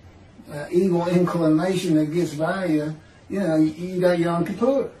evil inclination that gets by you, you know, you got Yom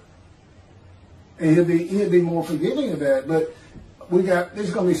Kippur. And he'll be more forgiving of that. But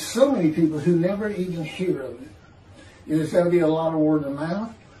there's going to be so many people who never even hear of it. You know, there's got to be a lot of word of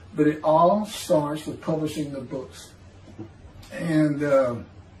mouth, but it all starts with publishing the books. And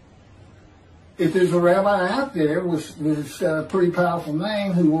if there's a rabbi out there with a pretty powerful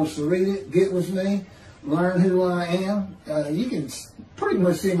name who wants to read it, get with me, learn who I am. You can pretty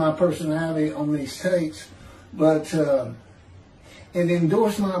much see my personality on these tapes, but and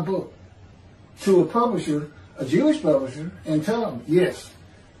endorse my book to a publisher, a Jewish publisher, and tell them, yes,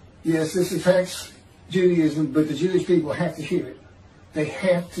 this affects Judaism, but the Jewish people have to hear it. They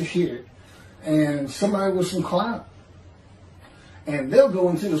have to hear it. And somebody with some clout. And they'll go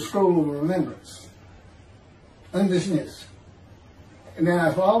into the scroll of remembrance. Undismissed. Now,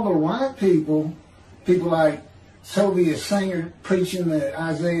 if all the right people like Toby, a singer, preaching that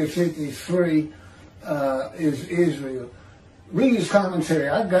Isaiah 53 is Israel, read his commentary.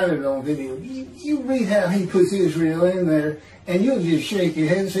 I've got it on video. You read how he puts Israel in there, and you'll just shake your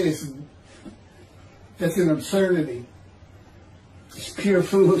head and say, that's an absurdity. It's pure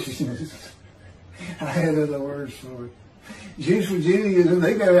foolishness. I had other words for it. Jews for Judaism,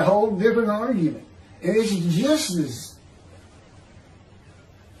 they got a whole different argument. And it's just as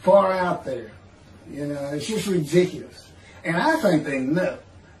far out there. You know, it's just ridiculous. And I think they know.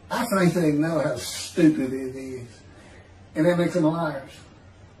 I think they know how stupid it is. And that makes them liars.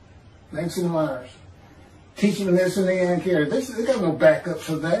 Makes them liars. Teaching them this and they don't care. They got no backup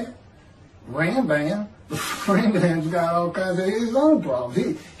for that. Rambam's got all kinds of his own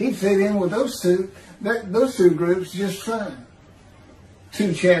problems. He fit in with those two groups just fine.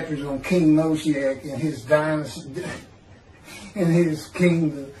 2 chapters on King Moshiach and his dynasty and his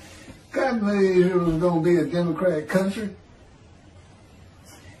kingdom. God knew Israel was going to be a democratic country.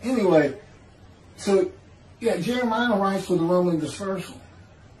 Anyway, so, yeah, Jeremiah writes for the Roman dispersal.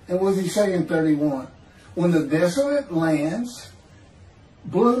 And what does he say in 31? When the desolate lands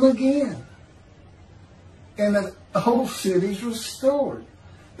bloom again, and the whole city's restored.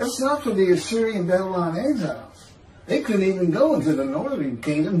 That's not for the Assyrian Babylon exiles. They couldn't even go into the northern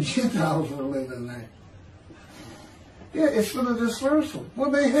kingdom. Gentiles were living there. Yeah, it's for the dispersal. Well,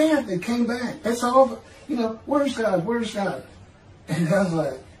 they had. They came back. That's all. You know, where's God? Where's God? And God's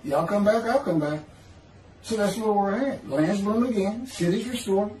like, y'all come back, I'll come back. So that's where we're at. Lands bloom again. Cities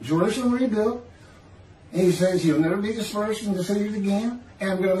restored. Jerusalem rebuilt. And he says, you'll never be dispersed and deceived again.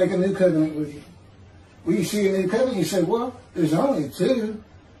 And I'm going to make a new covenant with you. When you see a new covenant, you say, well, there's only 2.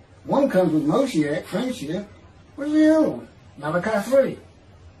 One comes with Moshiach, friendship. Where's the other one? Malachi 3.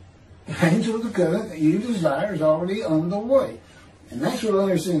 The angel of the covenant that you desire is already on the way. And that's what I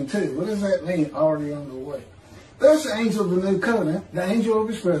understand too. What does that mean, already on the way? That's the angel of the new covenant, the angel of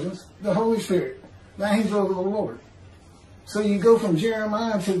his presence, the Holy Spirit, the angel of the Lord. So you go from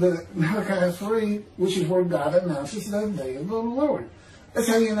Jeremiah to the Malachi 3, which is where God announces the day of the Lord. That's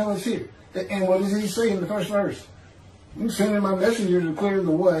how you know it's here. And what does he say in the first verse? I'm sending my messenger to clear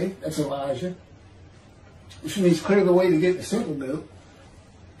the way. That's Elijah. Which means clear the way to get the temple built.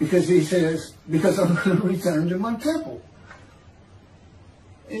 Because he says, because I'm going to return to my temple.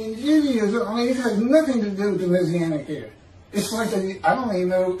 In Judaism, I mean, it has nothing to do with the Messianic era. It's like, I don't even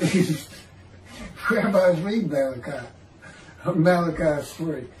know if rabbis read Malachi. Or Malachi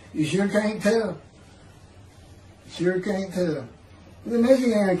 3. You sure can't tell. Sure can't tell. The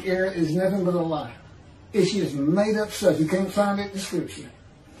Messianic era is nothing but a lie. It's just made up stuff. You can't find it in Scripture.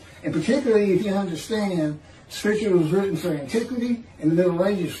 And particularly if you understand, Scripture was written for antiquity, in the Middle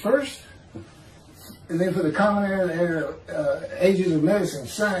Ages first, and then for the common era, ages of medicine,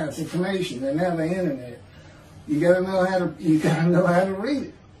 science, information, and now the internet. You gotta know how to read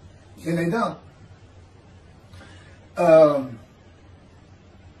it. And they don't.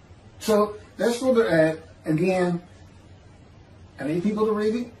 So that's where they're at. Again, I need people to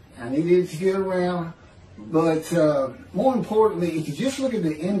read it. I need it to get around. But more importantly, if you just look at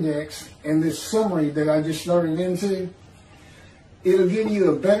the index and this summary that I just started into, it'll give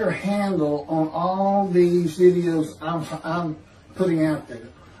you a better handle on all these videos I'm putting out there.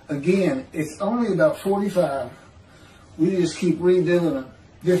 Again, it's only about 45. We just keep redoing them.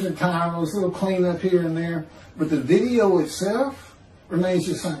 Different titles, little cleanup here and there. But the video itself remains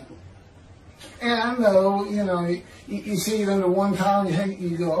the same. And I know, you see it under one title,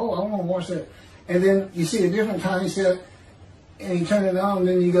 you go, oh, I want to watch that. And then you see a different time and you turn it on, and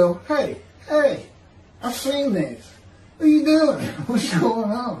then you go, hey, I've seen this. What are you doing? What's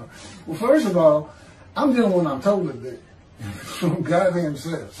going on? Well, first of all, I'm doing what I'm told to do from God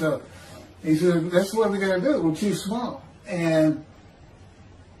himself. So he said, that's what we got to do. We're too small. And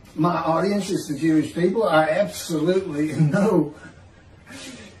my audience is the Jewish people. I absolutely know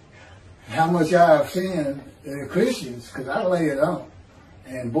how much I offend the Christians because I lay it on.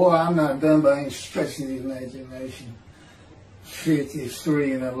 And boy, I'm not done by any stretch of the imagination.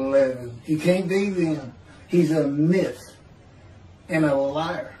 53 and 11. He can't be them. He's a myth and a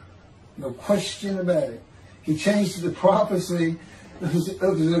liar. No question about it. He changed the prophecy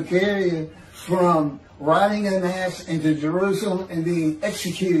of Zechariah from riding an ass into Jerusalem and being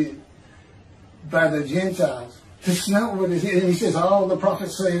executed by the Gentiles. That's not what it is. And he says, all the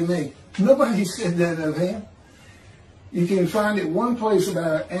prophets say to me. Nobody said that of him. You can find it one place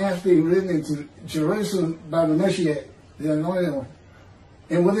about an ass being ridden into Jerusalem by the Moshiach, the anointed one.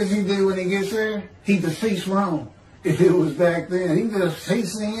 And what does he do when he gets there? He defeats Rome. If it was back then, he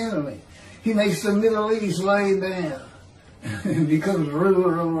defeats the enemy. He makes the Middle East lay down and becomes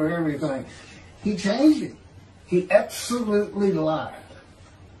ruler over everything. He changed it. He absolutely lied.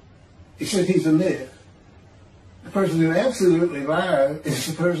 Except he's a myth. The person who absolutely lied is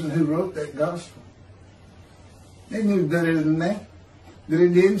the person who wrote that gospel. They knew better than that. That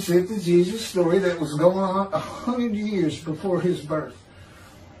it didn't fit the Jesus story that was going on 100 years before his birth.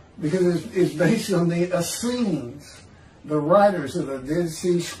 Because it's based on the Essenes, the writers of the Dead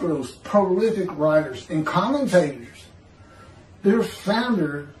Sea Scrolls, prolific writers and commentators. Their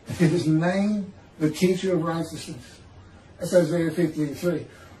founder is named the teacher of righteousness. That's Isaiah 53.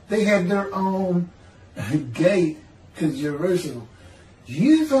 They had their own gate to Jerusalem. Do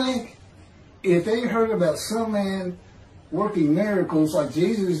you think if they heard about some man working miracles like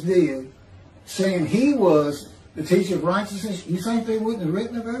Jesus did, saying he was the teacher of righteousness, you think they wouldn't have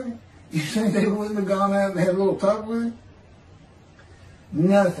written about him? You think they wouldn't have gone out and had a little talk with him?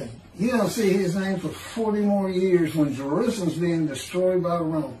 Nothing. You don't see his name for 40 more years when Jerusalem's being destroyed by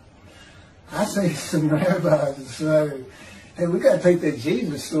Rome. I think some rabbis decided, hey, we got to take that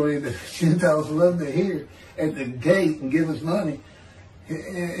Jesus story that Gentiles love to hear at the gate and give us money.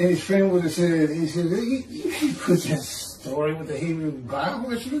 And his friend would have said, he said, you can't put that story with the Hebrew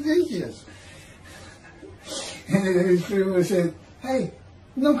Bible. It's ridiculous. And his friend would have said, hey,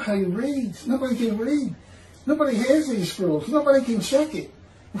 nobody reads. Nobody can read. Nobody has these scrolls. Nobody can check it.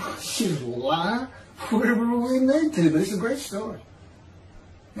 Just lie. Whatever we need to. But it's a great story.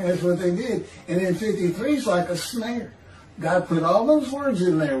 And that's what they did. And then 53 is like a snare. God put all those words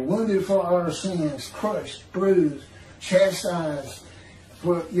in there. Wounded for our sins. Crushed. Bruised. Chastised.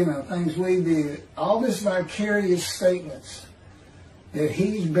 For, things we did. All this vicarious statements. That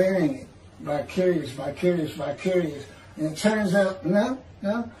he's bearing it. Vicarious. And it turns out, no.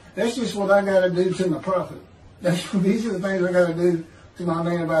 That's just what I got to do to my prophet. These are the things I got to do to my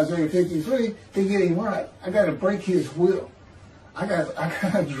man of Isaiah 53 to get him right. I got to break his will. I got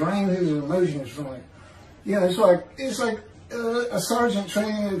to drain his emotions from him. It's like a sergeant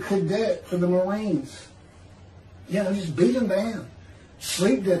training a cadet for the Marines. Just beat him down.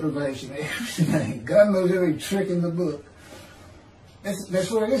 Sleep deprivation, everything. God knows every trick in the book. That's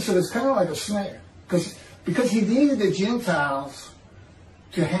what it is. So it's kind of like a snare. Because he needed the Gentiles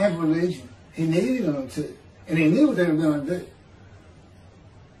to have religion. He needed them to. And he knew what they were going to do.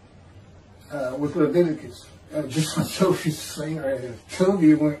 With Leviticus. Just like Toby's saying,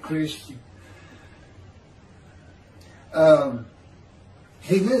 Toby went Christian.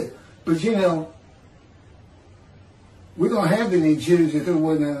 He did. But we don't have any Jews if there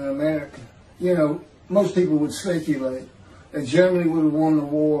wasn't an America. Most people would speculate that Germany would have won the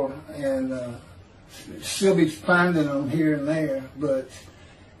war and still be finding them here and there, but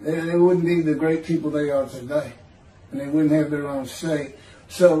they wouldn't be the great people they are today. And they wouldn't have their own state.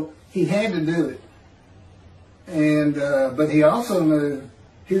 So he had to do it. And but he also knew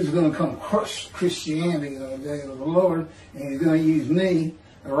he was going to come crush Christianity on the day of the Lord, and he's going to use me,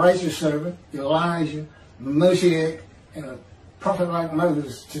 a righteous servant, Elijah, Moshiach, and a prophet like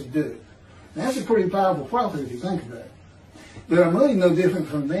Moses to do it. Now, that's a pretty powerful prophet if you think about it. But I'm really no different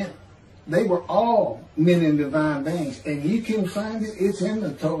from them. They were all men and divine beings, and you can find it. It's in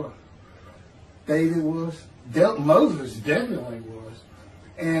the Torah. David was. Moses definitely was.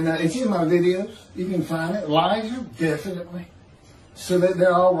 And it's in my videos. You can find it. Elijah, definitely. So that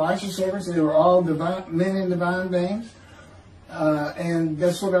they're all righteous servants. They were all divine, men and divine beings. And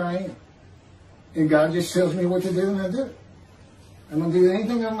that's what I am. And God just tells me what to do, and I do it. I don't do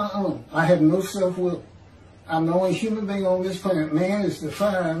anything on my own. I have no self-will. I'm the only human being on this planet. Man is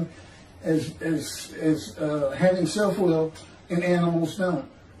defined as having self-will, and animals don't.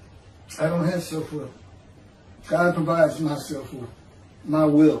 I don't have self-will. God provides my self-will, my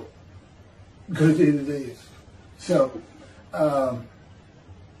will. Good it is. So,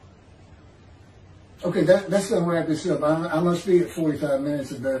 okay, that's going to wrap this up. I must be at 45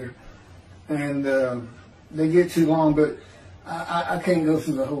 minutes or better. And they get too long, but I can't go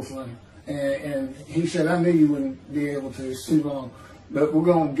through the whole thing. And he said, I knew you wouldn't be able to. It's too long. But we're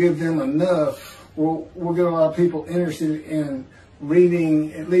going to give them enough. We'll get a lot of people interested in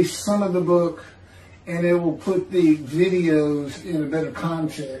reading at least some of the book, and it will put the videos in a better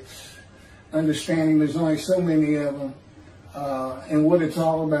context, understanding there's only so many of them, and what it's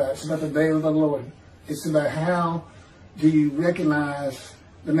all about. It's about the day of the Lord. It's about how do you recognize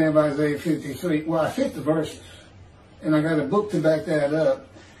the man of Isaiah 53. Well, I fit the verses, and I got a book to back that up.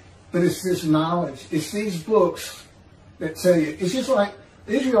 But it's this knowledge. It's these books that tell you. It's just like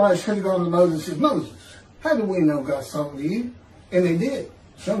the Israelites could have gone to Moses and said, Moses, how do we know God's talking to you? And they did.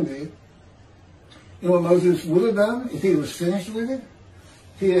 Some did. You know what Moses would have done if he was finished with it?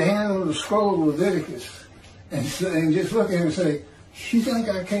 He'd have handed him the scroll of Leviticus and just look at him and say, you think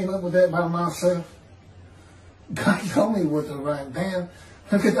I came up with that by myself? God told me what to write down.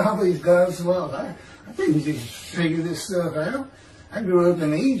 Look at all these gods. Well, I didn't just figure this stuff out. I grew up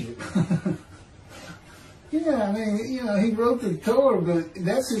in Egypt. Yeah, I mean, you know, he wrote the Torah, but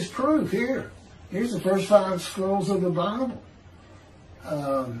that's his proof here. Here's the first 5 scrolls of the Bible.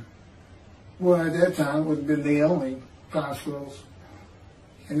 Well, at that time, it would have been the only 5 scrolls.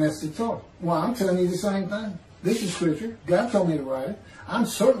 And that's the Torah. Well, I'm telling you the same thing. This is Scripture. God told me to write it. I'm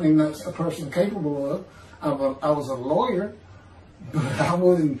certainly not a person capable of. I was a lawyer, but I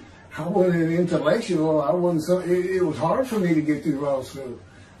wasn't an intellectual. I wasn't so. It was hard for me to get through law school.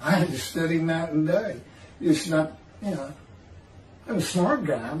 I had to study night and day. It's not, you know, I'm a smart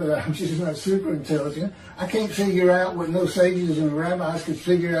guy, but I'm just not super intelligent. I can't figure out what no sages and rabbis could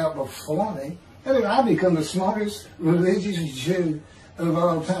figure out before me. I mean, I become the smartest religious Jew of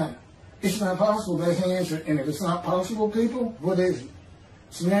all time. It's not possible. That's the answer. And if it's not possible, people, what is it?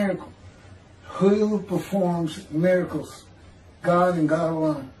 It's a miracle. Who performs miracles? God and God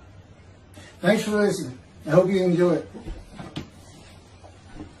alone. Thanks for listening. I hope you enjoy it.